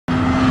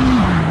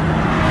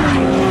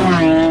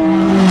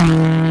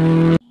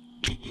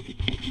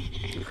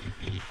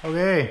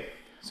Okay,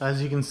 so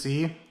as you can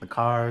see, the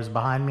car is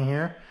behind me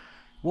here.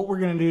 What we're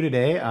gonna do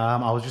today,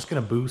 I was just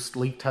gonna boost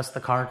leak test the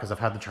car because I've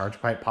had the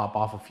charge pipe pop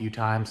off a few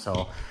times,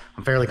 so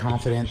I'm fairly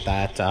confident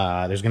that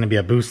there's gonna be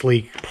a boost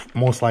leak,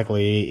 most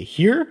likely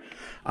here,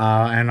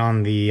 and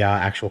on the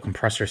actual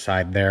compressor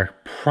side there,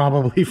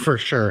 probably for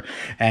sure.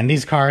 And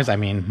these cars, I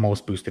mean,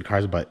 most boosted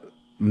cars, but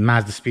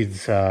Mazda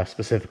Speeds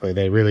specifically,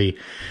 they really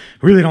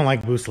don't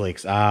like boost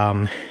leaks.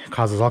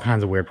 Causes all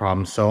kinds of weird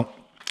problems. So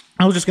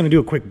I was just going to do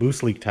a quick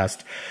boost leak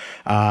test,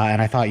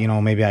 and I thought, you know,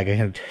 maybe I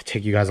could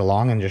take you guys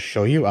along and just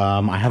show you.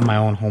 I have my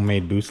own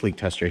homemade boost leak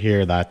tester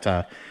here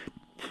that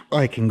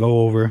I can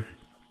go over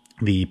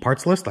the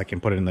parts list. I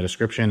can put it in the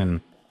description, and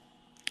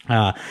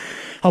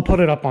I'll put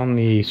it up on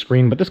the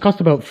screen, but this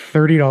cost about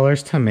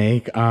 $30 to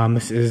make.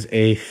 This is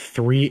a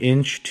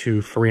 3-inch to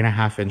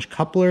 3.5-inch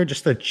coupler,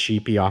 just a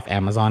cheapie off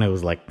Amazon. It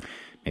was like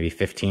maybe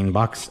 15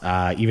 bucks.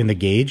 Even the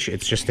gauge,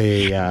 it's just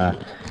a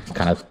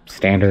kind of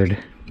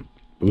standard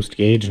boost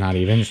gauge, not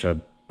even, just a,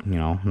 you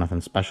know,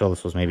 nothing special.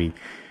 This was maybe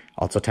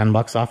also 10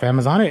 bucks off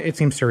Amazon. It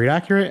seems to read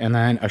accurate. And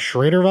then a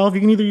Schrader valve. You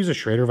can either use a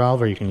Schrader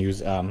valve or you can use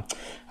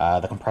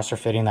the compressor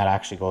fitting that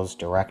actually goes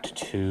direct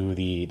to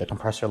the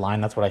compressor line.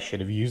 That's what I should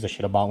have used. I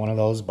should have bought one of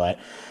those, but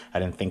I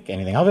didn't think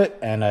anything of it,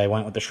 and I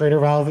went with the Schrader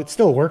valve. It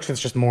still works.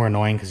 It's just more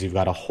annoying because you've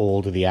got to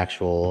hold the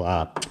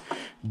actual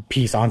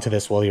piece onto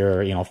this while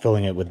you're, you know,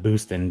 filling it with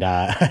boost, and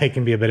it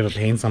can be a bit of a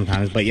pain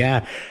sometimes. But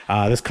yeah,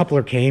 this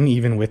coupler came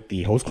even with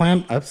the hose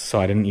clamp, so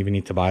I didn't even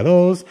need to buy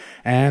those.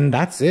 And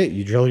that's it.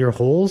 You drill your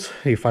holes,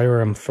 you fire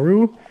them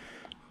through,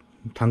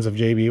 tons of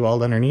JB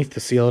weld underneath to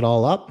seal it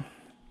all up,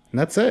 and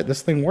that's it.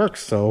 This thing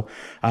works. So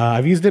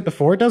I've used it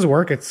before. It does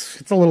work.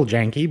 It's a little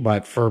janky,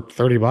 but for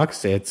 30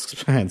 bucks,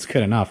 it's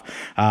good enough.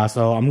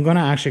 So I'm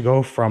gonna actually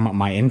go from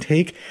my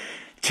intake.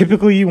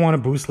 Typically, you want to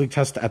boost leak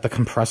test at the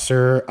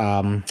compressor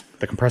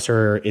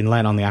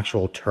inlet on the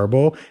actual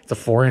turbo. It's a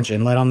 4-inch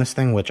inlet on this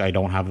thing, which I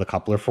don't have the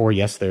coupler for.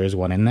 Yes, there is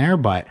one in there,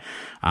 but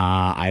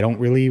I don't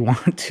really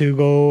want to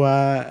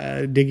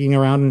go digging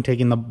around and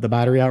taking the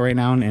battery out right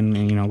now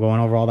and you know, going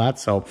over all that.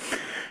 So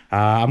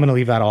I'm going to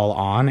leave that all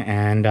on,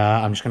 and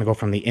I'm just going to go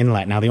from the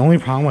inlet. Now, the only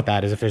problem with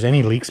that is if there's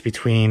any leaks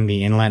between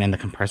the inlet and the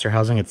compressor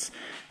housing, it's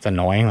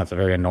annoying. That's a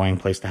very annoying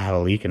place to have a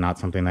leak and not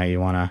something that you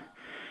want to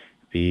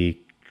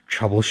be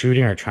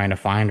troubleshooting or trying to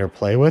find or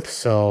play with.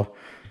 So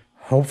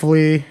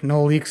hopefully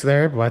no leaks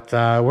there, but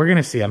we're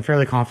gonna see. I'm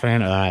fairly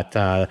confident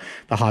that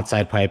the hot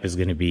side pipe is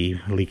gonna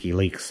be leaky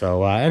leak.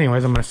 So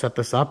anyways, I'm gonna set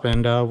this up,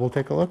 and we'll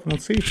take a look and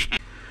we'll see.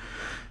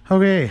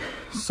 Okay,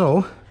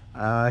 so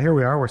here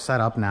we are. We're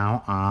set up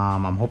now.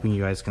 I'm hoping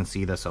you guys can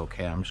see this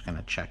okay. I'm just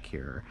gonna check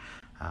here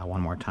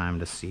one more time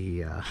to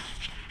see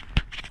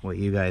what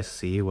you guys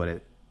see. What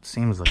it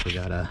seems like we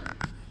got a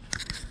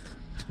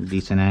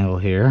decent angle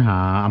here.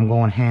 I'm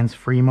going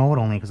hands-free mode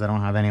only because I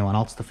don't have anyone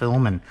else to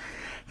film, and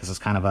this is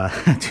kind of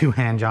a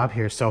two-hand job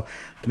here. So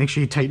make sure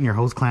you tighten your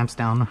hose clamps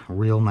down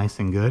real nice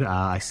and good.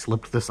 I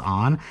slipped this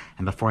on,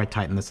 and before I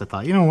tightened this, I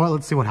thought, you know what,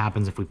 let's see what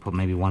happens if we put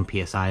maybe 1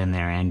 PSI in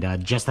there.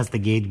 And just as the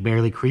gauge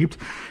barely creeped,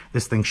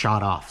 this thing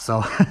shot off.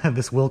 So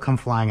this will come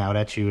flying out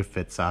at you if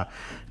it's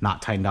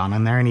not tightened on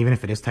in there. And even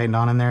if it is tightened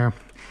on in there,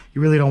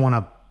 you really don't want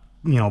to,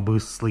 you know,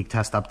 boost leak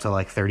test up to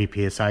like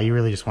 30 PSI. You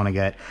really just want to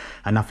get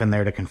enough in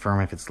there to confirm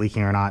if it's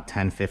leaking or not,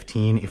 10,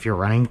 15. If you're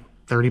running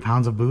 30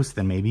 pounds of boost,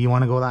 then maybe you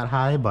want to go that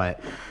high,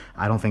 but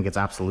I don't think it's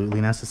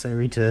absolutely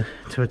necessary to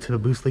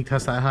boost leak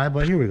test that high.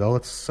 But here we go.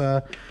 Let's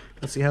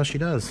see how she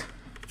does.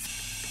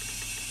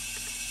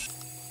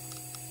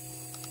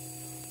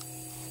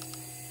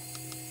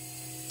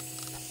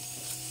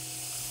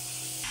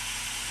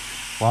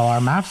 Well, our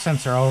MAF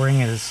sensor O-ring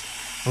is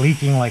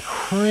leaking like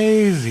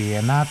crazy,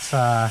 and that's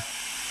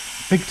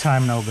big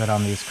time no good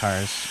on these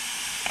cars.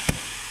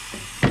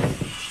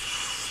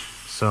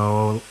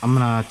 So I'm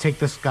gonna take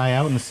this guy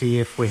out and see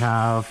if we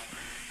have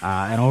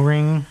an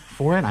O-ring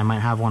for it. I might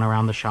have one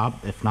around the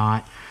shop. If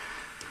not,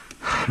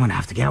 I'm gonna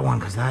have to get one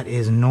because that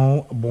is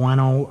no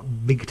bueno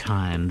big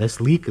time. This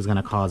leak is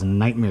gonna cause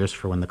nightmares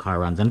for when the car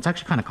runs, and it's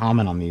actually kind of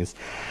common on these.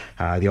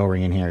 The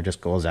O-ring in here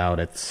just goes out.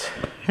 It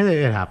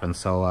happens.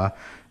 So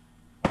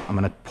I'm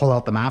gonna pull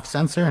out the MAF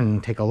sensor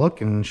and take a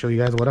look and show you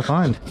guys what I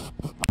find.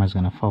 I'm just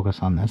gonna focus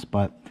on this,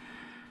 but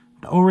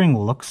the O-ring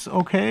looks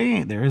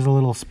okay. There is a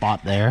little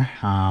spot there,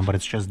 but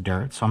it's just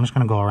dirt. So I'm just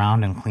gonna go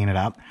around and clean it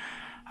up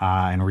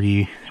and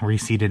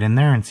reseat it in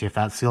there and see if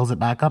that seals it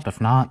back up.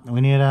 If not,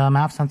 we need a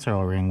MAF sensor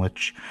O-ring,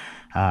 which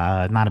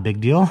not a big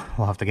deal.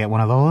 We'll have to get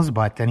one of those,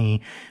 but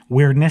any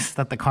weirdness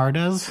that the car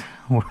does,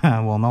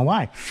 we'll know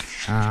why.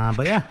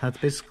 But yeah, that's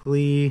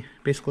basically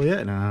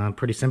it.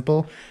 Pretty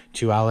simple.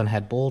 2 Allen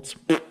head bolts.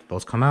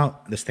 Those come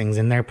out. This thing's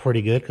in there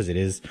pretty good because it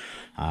is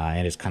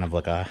kind of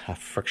like a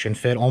friction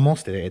fit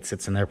almost. It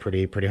sits in there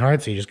pretty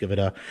hard. So you just give it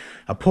a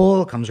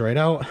pull, it comes right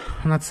out,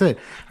 and that's it.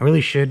 I really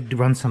should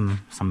run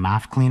some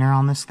MAF cleaner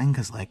on this thing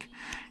because like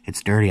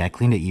it's dirty. I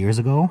cleaned it years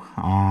ago.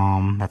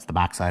 That's the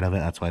back side of it.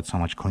 That's why it's so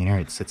much cleaner.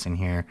 It sits in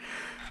here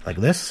like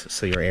this,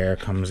 so your air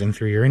comes in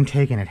through your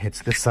intake and it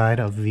hits this side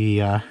of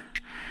the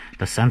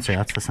the sensor.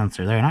 That's the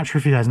sensor there. I'm not sure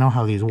if you guys know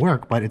how these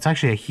work, but it's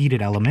actually a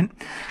heated element.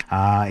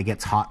 It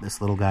gets hot, this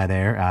little guy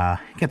there.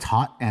 It gets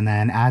hot, and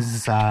then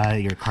as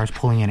your car's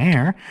pulling in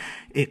air,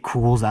 it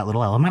cools that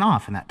little element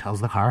off, and that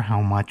tells the car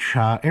how much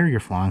air you're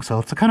flowing. So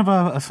it's a kind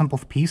of a simple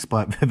piece,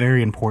 but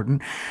very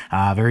important,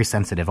 very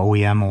sensitive,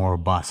 OEM or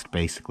bust,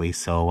 basically.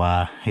 So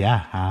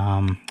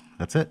yeah,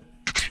 that's it.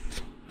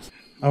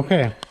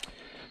 Okay,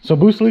 so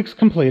boost leaks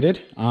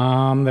completed.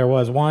 There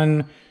was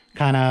one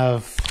kind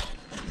of,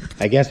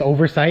 I guess,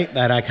 oversight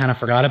that I kind of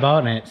forgot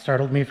about, and it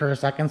startled me for a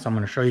second. So I'm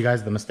going to show you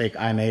guys the mistake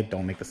I made.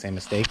 Don't make the same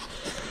mistake.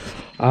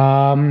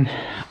 I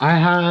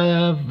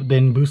have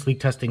been boost leak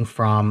testing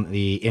from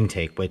the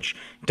intake, which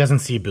doesn't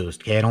see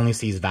boost. Okay, it only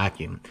sees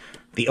vacuum.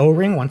 The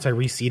O-ring, once I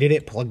reseated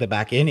it, plugged it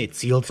back in, it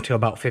sealed to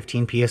about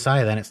 15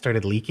 psi, then it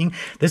started leaking.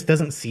 This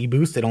doesn't see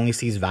boost, it only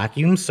sees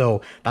vacuum,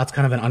 so that's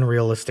kind of an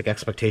unrealistic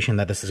expectation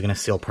that this is going to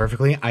seal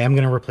perfectly. I am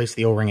going to replace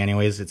the O-ring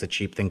anyways. It's a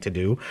cheap thing to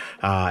do.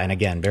 And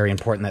again, very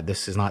important that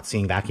this is not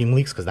seeing vacuum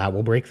leaks, because that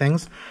will break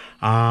things.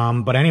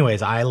 But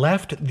anyways, I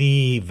left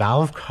the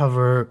valve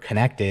cover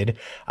connected,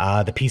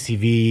 the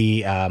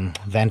PCV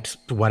vent,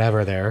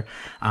 whatever there.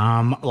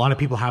 A lot of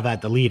people have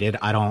that deleted.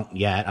 I don't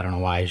yet. I don't know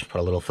why. I just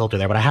put a little filter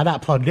there, but I had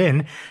that plugged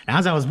in. And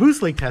as I was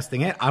boost leak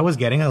testing it, I was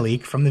getting a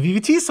leak from the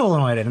VVT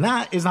solenoid, and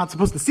that is not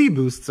supposed to see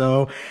boost.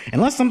 So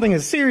unless something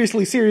is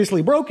seriously,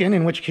 seriously broken,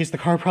 in which case the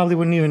car probably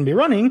wouldn't even be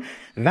running,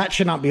 that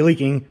should not be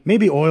leaking.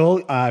 Maybe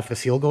oil, if the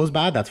seal goes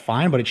bad, that's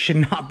fine, but it should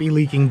not be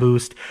leaking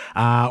boost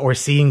or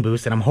seeing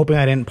boost. And I'm hoping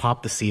I didn't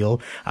pop the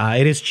seal.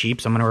 It is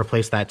cheap, so I'm going to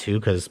replace that too,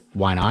 because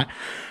why not?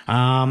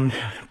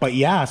 But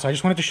yeah, so I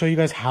just wanted to show you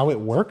guys how it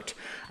worked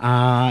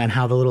and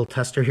how the little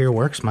tester here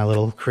works, my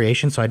little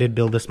creation. So I did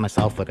build this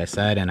myself, like I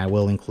said, and I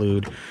will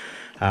include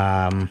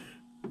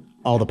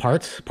all the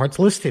parts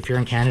list. If you're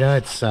in Canada,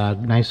 it's a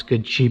nice,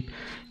 good, cheap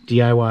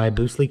DIY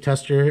boost leak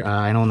tester.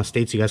 I know in the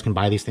States you guys can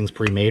buy these things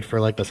pre-made for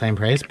like the same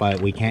price,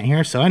 but we can't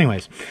here. So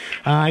anyways,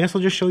 I guess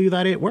I'll just show you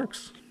that it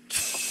works.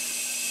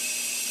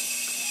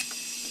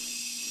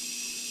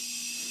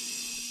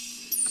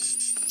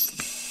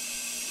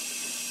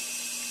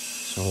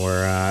 So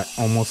we're at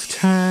almost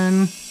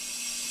 10.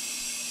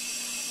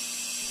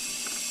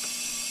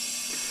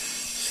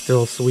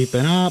 Still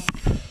sweeping up.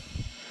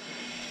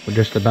 We're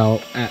just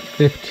about at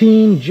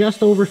 15.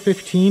 Just over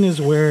 15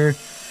 is where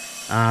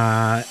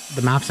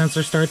the MAF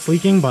sensor starts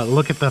leaking, but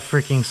look at the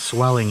freaking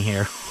swelling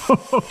here.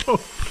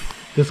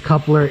 This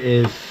coupler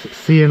is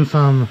seeing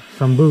some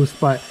boost,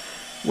 but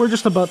we're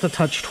just about to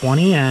touch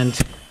 20 and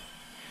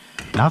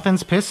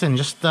nothing's pissing,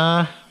 just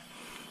a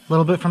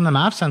little bit from the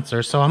MAF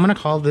sensor. So I'm going to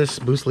call this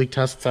boost leak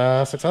test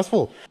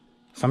successful.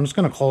 So I'm just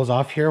going to close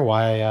off here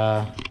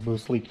why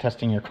boost leak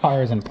testing your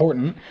car is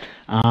important.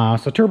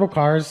 So turbo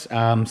cars,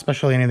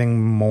 especially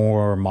anything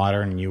more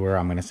modern, newer,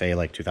 I'm going to say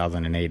like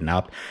 2008 and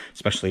up,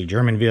 especially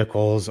German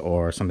vehicles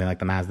or something like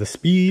the Mazda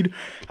Speed,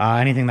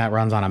 anything that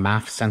runs on a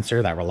MAF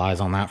sensor that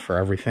relies on that for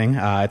everything,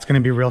 it's going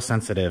to be real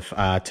sensitive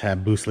to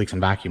boost leaks and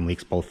vacuum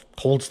leaks, both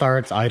cold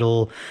starts,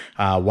 idle,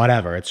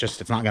 whatever.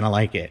 It's not going to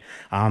like it.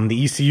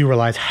 The ECU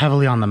relies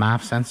heavily on the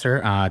MAF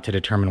sensor to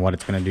determine what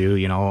it's going to do,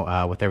 you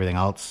know, with everything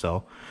else.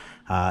 So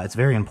it's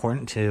very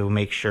important to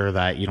make sure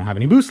that you don't have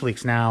any boost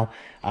leaks. Now,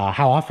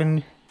 how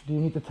often do you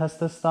need to test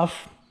this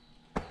stuff?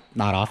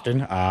 Not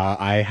often.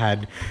 I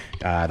had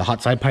the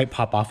hot side pipe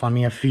pop off on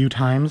me a few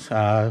times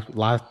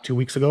last 2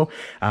 weeks ago,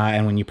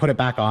 and when you put it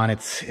back on,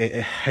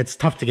 it's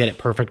tough to get it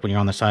perfect when you're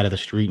on the side of the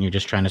street and you're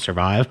just trying to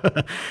survive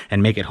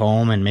and make it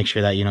home and make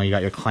sure that, you know, you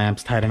got your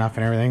clamps tight enough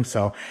and everything.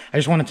 So I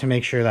just wanted to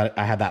make sure that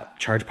I had that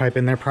charge pipe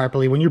in there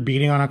properly. When you're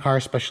beating on a car,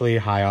 especially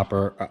high up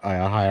or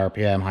high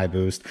RPM, high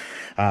boost,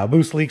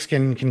 boost leaks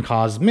can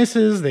cause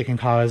misses. They can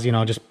cause, you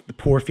know, just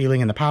poor feeling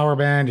in the power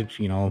band,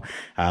 you know,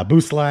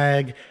 boost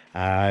lag,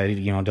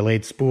 you know,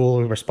 delayed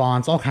spool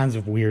response, all kinds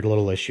of weird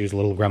little issues,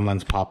 little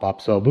gremlins pop up.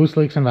 So boost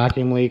leaks and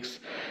vacuum leaks,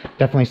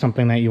 definitely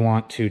something that you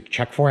want to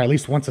check for at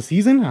least once a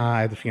season.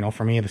 You know,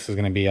 for me, this is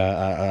going to be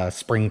a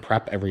spring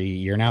prep every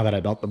year now that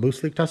I built the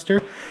boost leak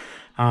tester.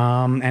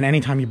 And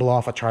anytime you blow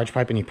off a charge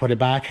pipe and you put it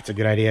back, it's a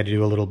good idea to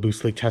do a little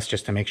boost leak test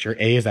just to make sure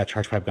A, is that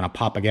charge pipe going to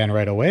pop again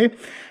right away?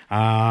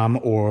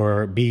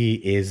 Or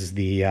B, is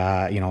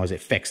the, you know, is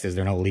it fixed? Is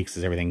there no leaks?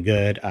 Is everything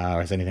good?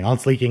 Is anything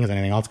else leaking? Is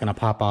anything else going to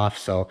pop off?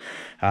 So,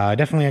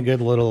 definitely a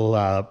good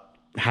little,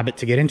 habit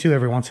to get into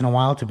every once in a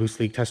while to boost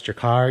leak test your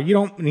car. You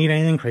don't need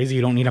anything crazy.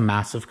 You don't need a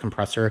massive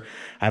compressor.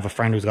 I have a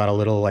friend who's got a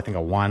little, I think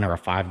a 1 or a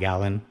 5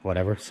 gallon,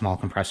 whatever, small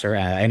compressor,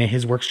 and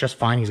his works just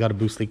fine. He's got a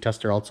boost leak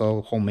tester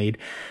also, homemade,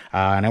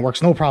 and it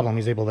works no problem.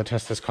 He's able to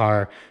test his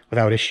car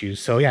without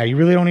issues. So yeah, you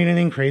really don't need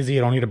anything crazy.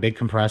 You don't need a big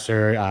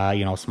compressor.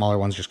 You know, smaller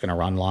one's just going to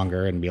run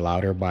longer and be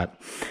louder, but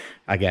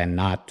again,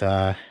 not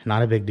a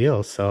big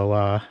deal.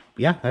 So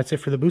yeah, that's it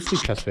for the boost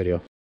leak test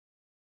video.